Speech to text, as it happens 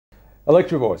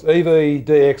Electro-Voice EV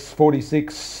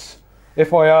DX46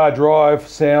 FIR drive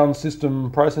sound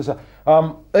system processor.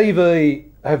 EV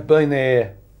have been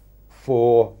there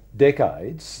for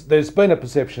decades. There's been a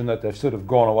perception that they've sort of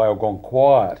gone away or gone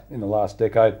quiet in the last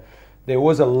decade. There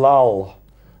was a lull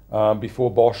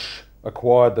before Bosch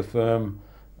acquired the firm,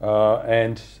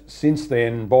 and since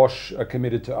then Bosch are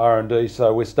committed to R&D,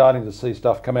 so we're starting to see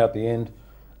stuff come out the end,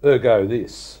 ergo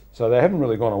this. So they haven't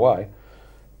really gone away.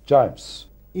 James?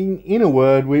 In a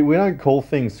word, we don't call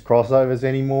things crossovers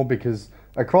anymore, because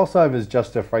a crossover is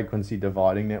just a frequency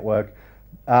dividing network.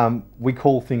 We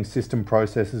call things system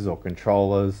processors or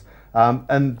controllers,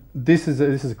 and this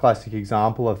is a classic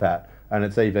example of that, and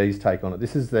it's EV's take on it.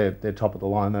 This is their top of the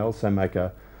line. They also make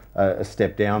a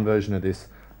step down version of this.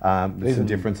 There's some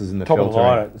differences in the filtering. Top of the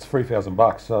line, it's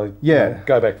 $3,000. So yeah,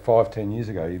 go back 5-10 years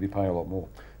ago, you'd be paying a lot more.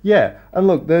 Yeah, and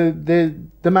look, the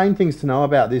main things to know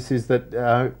about this is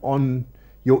that on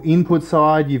your input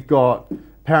side, you've got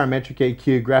parametric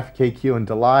EQ, graphic EQ, and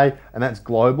delay, and that's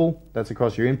global. That's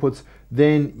across your inputs.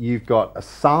 Then you've got a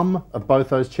sum of both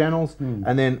those channels,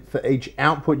 and then for each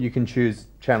output, you can choose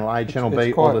channel A, channel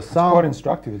B, or the sum. It's quite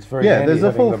instructive. It's very handy. There's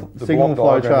a full the signal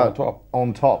flow chart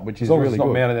on top, which is really good. As long as as it's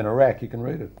not mounted in a rack, you can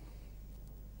read it.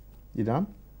 You done?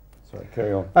 Sorry,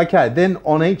 carry on. Okay, then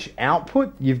on each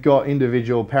output, you've got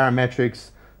individual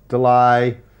parametrics,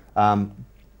 delay,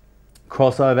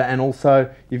 crossover, and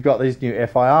also you've got these new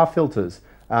FIR filters.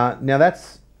 Now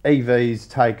that's EV's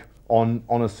take on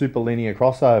a super linear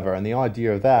crossover, and the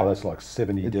idea of that... Oh, that's like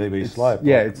 70 dB slope.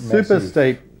 Yeah, like it's super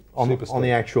steep on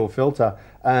the actual filter.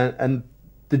 And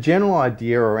the general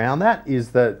idea around that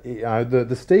is that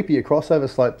the steeper your crossover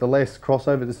slope, the less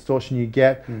crossover distortion you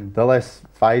get, the less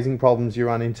phasing problems you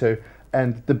run into,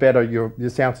 and the better your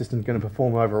sound system's going to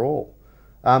perform overall.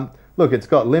 Look, it's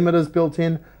got limiters built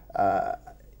in,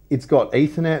 it's got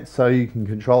Ethernet, so you can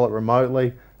control it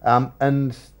remotely,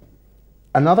 and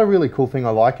another really cool thing I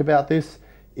like about this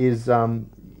is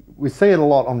we see it a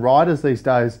lot on riders these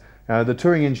days. The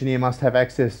touring engineer must have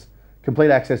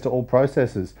complete access to all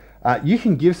processors. You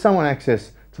can give someone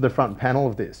access to the front panel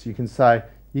of this. You can say,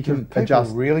 you can adjust.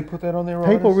 People really put that on their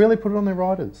riders? People really put it on their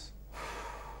riders.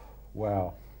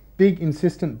 Wow. Big,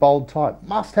 insistent, bold type,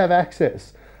 must have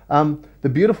access. The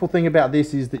beautiful thing about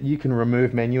this is that you can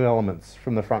remove menu elements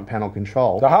from the front panel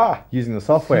control using the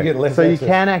software. You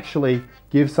can actually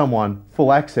give someone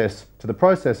full access to the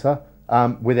processor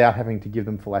without having to give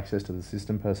them full access to the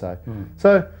system per se.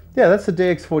 So yeah, that's the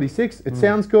DX46. It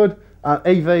sounds good.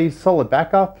 EV, solid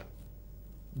backup,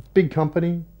 big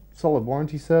company, solid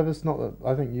warranty service. Not that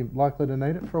I think you're likely to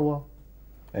need it for a while.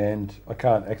 And I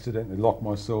can't accidentally lock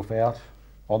myself out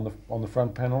on the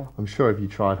front panel. I'm sure if you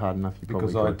tried hard enough, you probably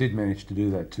could. Because I did manage to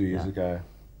do that 2 years ago,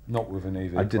 not with an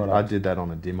EV product. I did that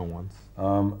on a dimmer once.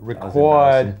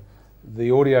 Required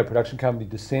the audio production company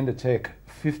to send a tech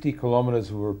 50 kilometres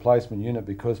of a replacement unit,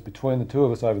 because between the two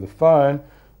of us over the phone,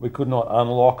 we could not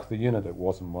unlock the unit. It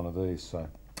wasn't one of these, so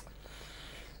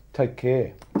take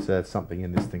care. So that's something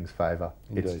in this thing's favour.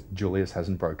 Julius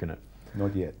hasn't broken it.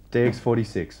 Not yet.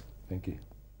 DX46. Thank you.